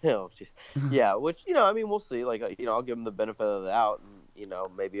right. Oh, jeez. Yeah, which I mean, we'll see. Like, I'll give them the benefit of the doubt,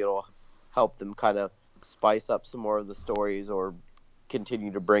 and maybe it'll help them kind of spice up some more of the stories or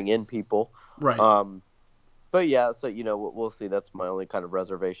continue to bring in people. Right. But yeah, so we'll see. That's my only kind of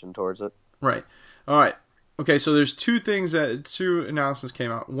reservation towards it. Right. All right. Okay, so there's two announcements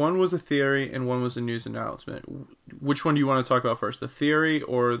came out. One was a theory and one was a news announcement. Which one do you want to talk about first, the theory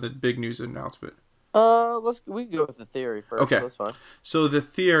or the big news announcement? We can go with the theory first. Okay. That's fine. So the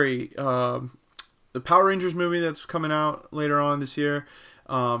theory, the Power Rangers movie that's coming out later on this year,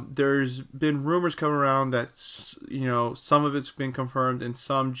 there's been rumors coming around that, some of it's been confirmed and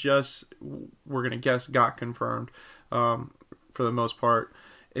some just, we're going to guess, got confirmed, for the most part,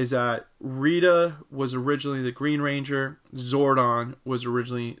 is that Rita was originally the Green Ranger, Zordon was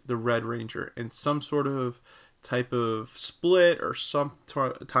originally the Red Ranger, and some sort of type of split or some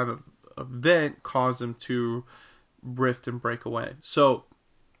type of event caused them to rift and break away. So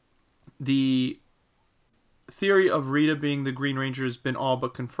the theory of Rita being the Green Ranger has been all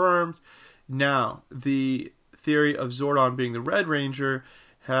but confirmed. Now, the theory of Zordon being the Red Ranger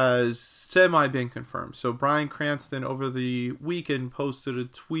has semi been confirmed. So Bryan Cranston over the weekend posted a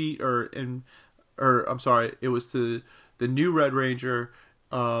tweet, it was to the new Red Ranger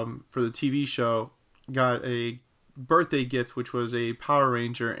for the TV show, got a birthday gift, which was a Power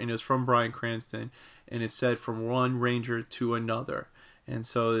Ranger, and it was from Bryan Cranston, and it said from one Ranger to another. And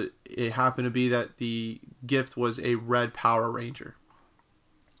so it happened to be that the gift was a red Power Ranger.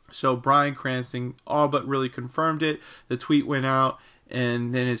 So Bryan Cranston all but really confirmed it. The tweet went out,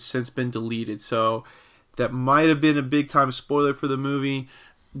 and then it's since been deleted. So that might have been a big time spoiler for the movie.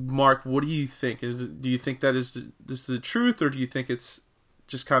 Mark, what do you think? Do you think that this is the truth, or do you think it's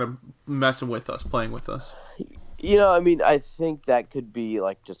just kind of messing with us, playing with us? I mean, I think that could be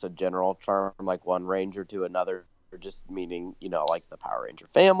like just a general term, like one Ranger to another, just meaning, like the Power Ranger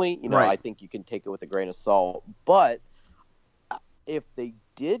family. Right. I think you can take it with a grain of salt. But if they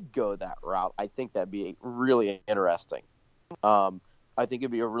did go that route, I think that'd be really interesting. I think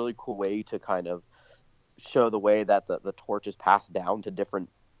it'd be a really cool way to kind of show the way that the torch is passed down to different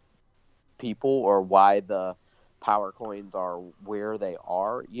people, or why the power coins are where they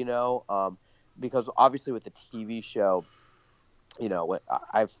are, because obviously with the TV show, when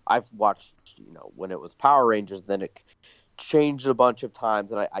I've watched, when it was Power Rangers, then it changed a bunch of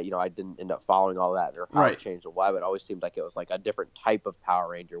times, and I didn't end up following all that or how it changed or why, but it always seemed like it was like a different type of Power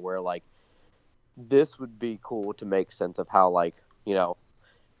Ranger, where like this would be cool to make sense of how, like, the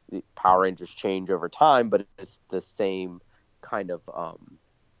Power Rangers change over time, but it's the same kind of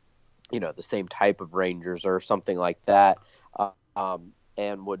the same type of Rangers or something like that,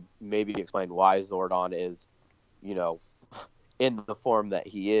 and would maybe explain why Zordon is, in the form that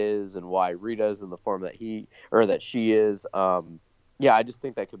he is, and why Rita is in the form that she is. I just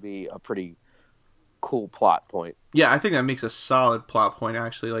think that could be a pretty cool plot point. Yeah, I think that makes a solid plot point,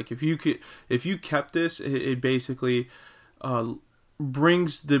 actually. Like, if you kept this, it basically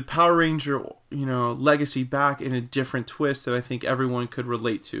brings the Power Ranger, legacy back in a different twist that I think everyone could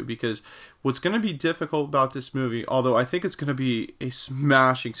relate to. Because what's going to be difficult about this movie, although I think it's going to be a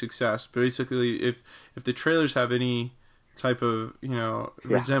smashing success, basically, if the trailers have any type of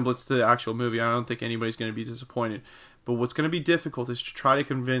resemblance to the actual movie, I don't think anybody's going to be disappointed. But what's going to be difficult is to try to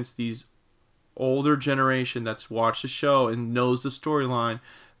convince these older generation that's watched the show and knows the storyline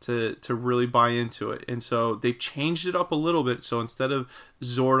to really buy into it. And so they've changed it up a little bit. So instead of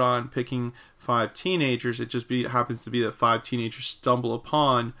Zordon picking 5 teenagers, it just happens to be that 5 teenagers stumble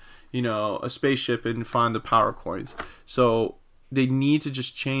upon, a spaceship and find the power coins. So they need to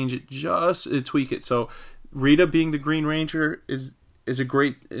just change it, just tweak it. So Rita being the Green Ranger is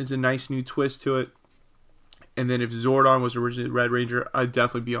a nice new twist to it. And then if Zordon was originally the Red Ranger, I'd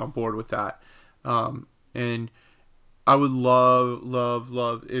definitely be on board with that. And I would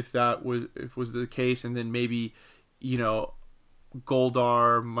love if that was the case, and then maybe,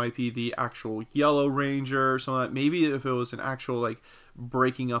 Goldar might be the actual Yellow Ranger or something like that. Maybe if it was an actual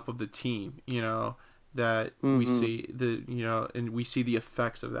breaking up of the team, that we see and we see the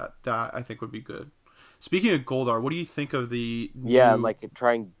effects of that. That I think would be good. Speaking of Goldar, what do you think of the what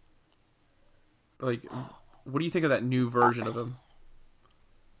do you think of that new version of him?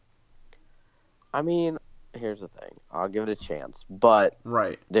 I mean, here's the thing. I'll give it a chance, but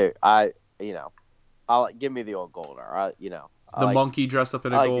right, dude, I'll give me the old Goldar. The monkey dressed up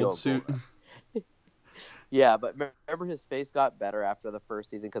in a gold suit. Yeah, but remember his face got better after the first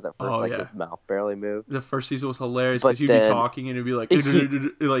season because at first his mouth barely moved. The first season was hilarious because he'd be talking and it'd be like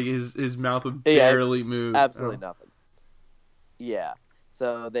like his mouth would barely move. Absolutely nothing. Yeah,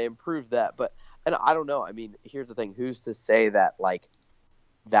 so they improved that, and I don't know. I mean, here's the thing: who's to say that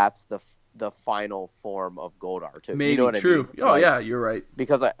that's the final form of Goldar too? Maybe, you know what true. I mean? Oh yeah, you're right.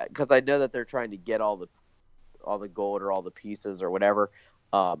 Because I know that they're trying to get all the gold or all the pieces or whatever.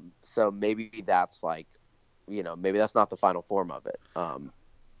 So maybe that's maybe that's not the final form of it. I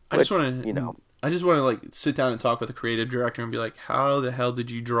just want to sit down and talk with the creative director and be like, how the hell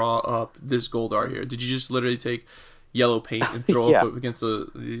did you draw up this Goldar here? Did you just literally take yellow paint and throw it up against a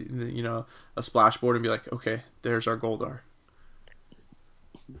splashboard and be like, okay, there's our Goldar?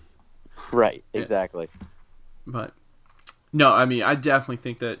 Right, exactly. But no, I mean, I definitely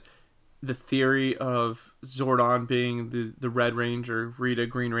think that the theory of Zordon being the Red Ranger, Rita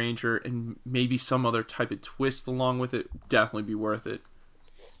Green Ranger, and maybe some other type of twist along with it, definitely be worth it.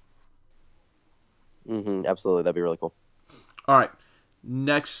 Absolutely, that'd be really cool. All right,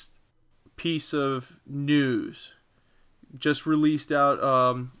 next piece of news. Just released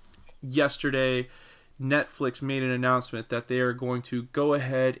out yesterday, Netflix made an announcement that they are going to go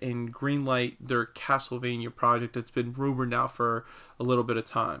ahead and greenlight their Castlevania project that's been rumored now for a little bit of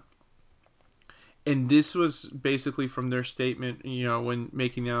time. And this was basically from their statement, when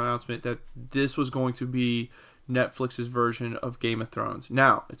making the announcement, that this was going to be Netflix's version of Game of Thrones.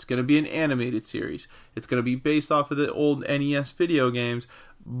 Now, it's going to be an animated series. It's going to be based off of the old NES video games,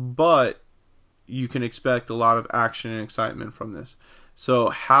 but you can expect a lot of action and excitement from this. So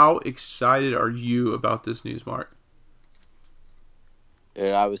how excited are you about this news, Mark?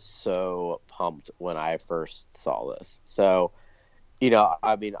 Dude, I was so pumped when I first saw this. So,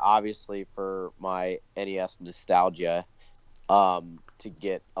 I mean, obviously for my NES nostalgia, to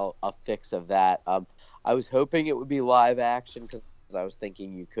get a fix of that, I was hoping it would be live action because I was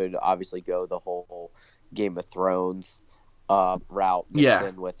thinking you could obviously go the whole Game of Thrones route mixed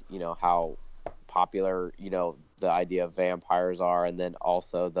in with, how popular, the idea of vampires are, and then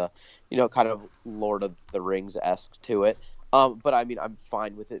also the, kind of Lord of the Rings-esque to it. But I mean, I'm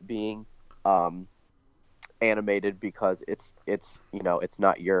fine with it being animated because it's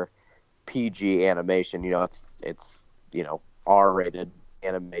not your PG animation, it's R-rated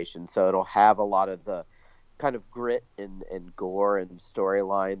animation, so it'll have a lot of the kind of grit and gore and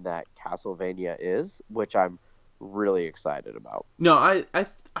storyline that Castlevania is, which I'm really excited about. No,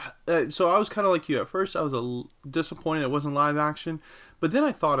 so I was kind of like you. At first I was disappointed it wasn't live action, but then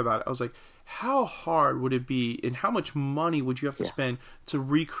I thought about it. I was like, how hard would it be and how much money would you have to spend to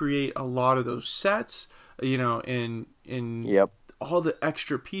recreate a lot of those sets, and all the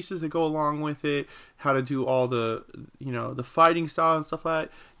extra pieces that go along with it, how to do all the, the fighting style and stuff like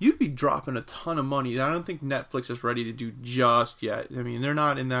that. You'd be dropping a ton of money that I don't think Netflix is ready to do just yet. I mean, they're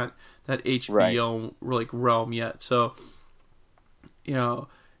not in that HBO realm yet. So,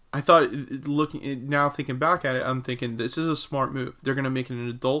 I thought now thinking back at it, I'm thinking this is a smart move. They're going to make it an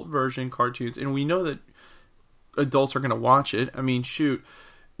adult version cartoons, and we know that adults are going to watch it. I mean, shoot.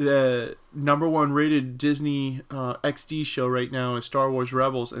 The #1 rated Disney XD show right now is Star Wars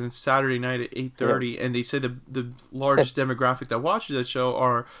Rebels, and it's Saturday night at 8:30. And they say the largest demographic that watches that show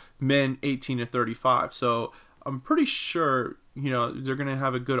are men 18 to 35. So I'm pretty sure they're gonna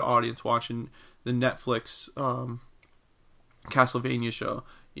have a good audience watching the Netflix Castlevania show,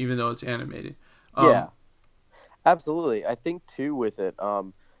 even though it's animated. Yeah, absolutely. I think too with it,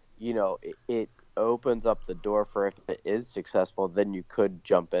 opens up the door for, if it is successful, then you could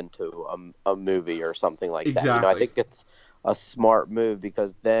jump into a movie or something like that. I think it's a smart move,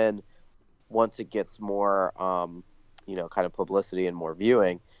 because then once it gets more, kind of publicity and more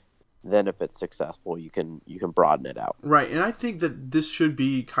viewing, then if it's successful, you can broaden it out. Right, and I think that this should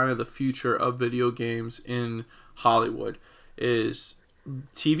be kind of the future of video games in Hollywood, is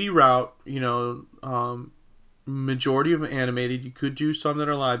TV route, majority of animated. You could do some that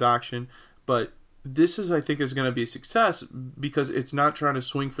are live action, but this I think is going to be a success because it's not trying to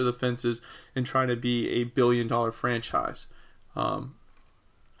swing for the fences and trying to be a $1 billion franchise,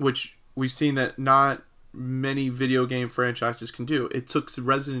 which we've seen that not many video game franchises can do. It took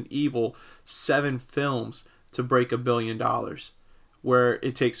Resident Evil 7 films to break $1 billion, where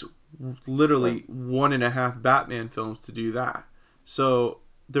it takes literally 1.5 Batman films to do that. So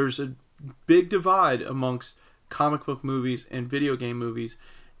there's a big divide amongst comic book movies and video game movies.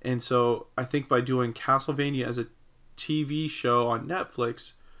 And so I think by doing Castlevania as a TV show on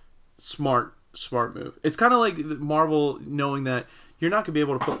Netflix, smart move. It's kind of like Marvel knowing that you're not going to be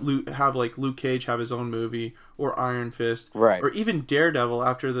able to have Luke Cage have his own movie, or Iron Fist, right, or even Daredevil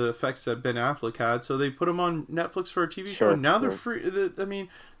after the effects that Ben Affleck had. So they put him on Netflix for a TV show. And now they're free. I mean,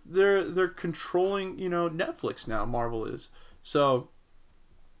 they're controlling Netflix now. Marvel is. So,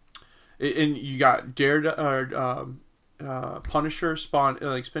 and you got Punisher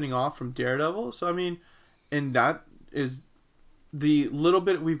spinning off from Daredevil. So I mean, and that is the little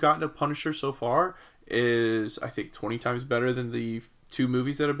bit we've gotten of Punisher so far is, I think, 20 times better than the 2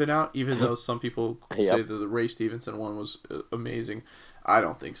 movies that have been out. Even though some people say that the Ray Stevenson one was amazing, I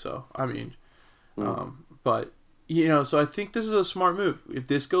don't think so. I mean, but so I think this is a smart move. If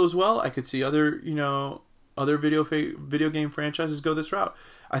this goes well, I could see other video game franchises go this route.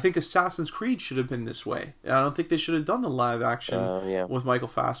 I think Assassin's Creed should have been this way. I don't think they should have done the live action with Michael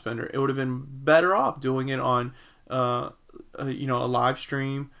Fassbender. It would have been better off doing it on a live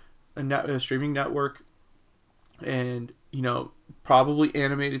stream, a streaming network, and probably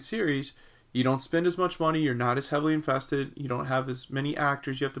animated series. You don't spend as much money. You're not as heavily invested. You don't have as many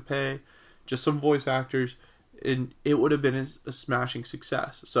actors you have to pay. Just some voice actors. And it would have been a smashing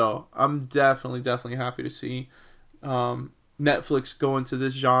success. So I'm definitely happy to see Netflix go into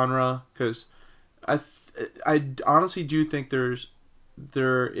this genre, because I honestly do think there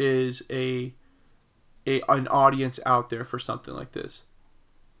is an audience out there for something like this.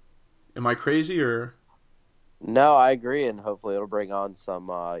 Am I crazy or? No, I agree, and hopefully it'll bring on some,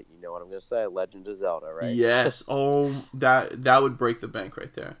 you know what I'm going to say, Legend of Zelda, right? Yes. Oh, that would break the bank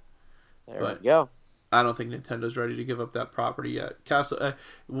right there. There we go. I don't think Nintendo's ready to give up that property yet.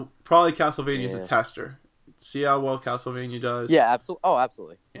 Probably Castlevania's a tester. See how well Castlevania does. Yeah, absolutely. Oh,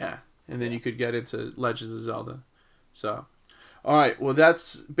 absolutely. Yeah, and then you could get into Legends of Zelda. So, all right. Well,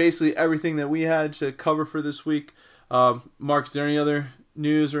 that's basically everything that we had to cover for this week. Mark, is there any other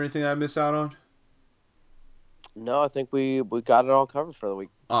news or anything I missed out on? No, I think we got it all covered for the week.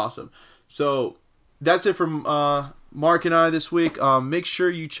 Awesome. So that's it from Mark and I this week. Make sure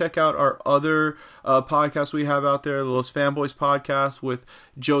you check out our other podcasts we have out there, the Los Fanboys podcast with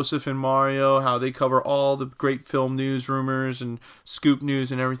Joseph and Mario, how they cover all the great film news, rumors, and scoop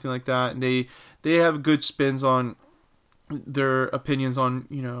news and everything like that. And they have good spins on their opinions on,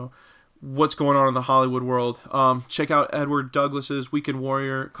 what's going on in the Hollywood world. Check out Edward Douglas's Weekend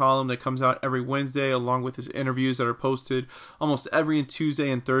Warrior column that comes out every Wednesday, along with his interviews that are posted almost every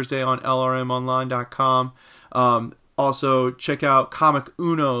Tuesday and Thursday on lrmonline.com. Also, check out Comic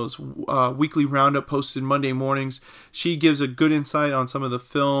Uno's weekly roundup posted Monday mornings. She gives a good insight on some of the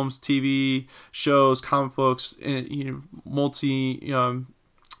films, TV shows, comic books, and multi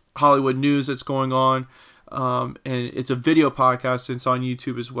Hollywood news that's going on. And it's a video podcast, and it's on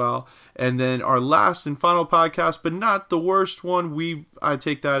YouTube as well. And then our last and final podcast, but not the worst one, I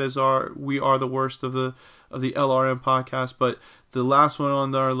take that as we are the worst of the LRM podcast. But the last one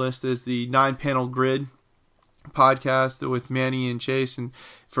on our list is the 9-Panel Grid podcast with Manny and Chase. And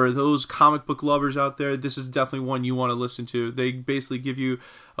for those comic book lovers out there, this is definitely one you want to listen to. They basically give you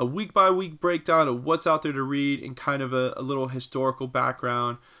a week by week breakdown of what's out there to read and kind of a little historical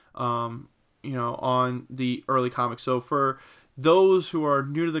background on the early comics. So for those who are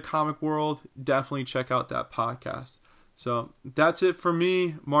new to the comic world, definitely check out that podcast. So that's it for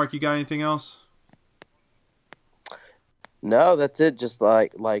me. Mark, you got anything else? No, that's it. Just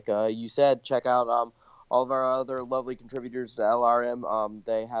like you said, check out all of our other lovely contributors to LRM.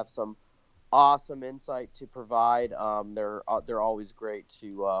 They have some awesome insight to provide. They're always great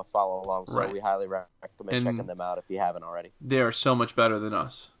to follow along. So we highly recommend checking them out if you haven't already. They are so much better than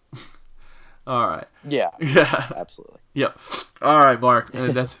us. All right. Yeah. Yeah. Absolutely. Yep. All right, Mark.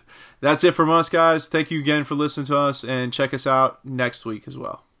 That's it from us, guys. Thank you again for listening to us, and check us out next week as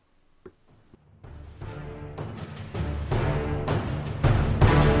well.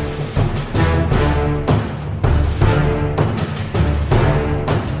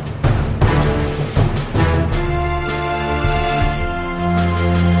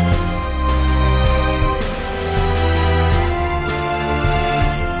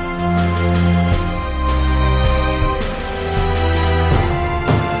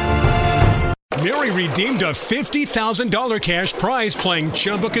 Mary redeemed a $50,000 cash prize playing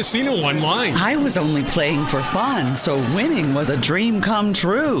Chumba Casino online. I was only playing for fun, so winning was a dream come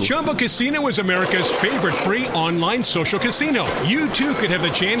true. Chumba Casino is America's favorite free online social casino. You too could have the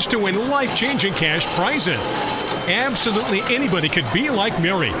chance to win life-changing cash prizes. Absolutely anybody could be like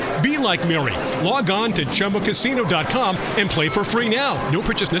Mary. Be like Mary. Log on to ChumbaCasino.com and play for free now. No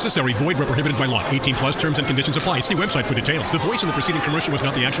purchase necessary. Void where prohibited by law. 18 plus terms and conditions apply. See website for details. The voice in the preceding commercial was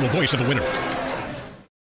not the actual voice of the winner.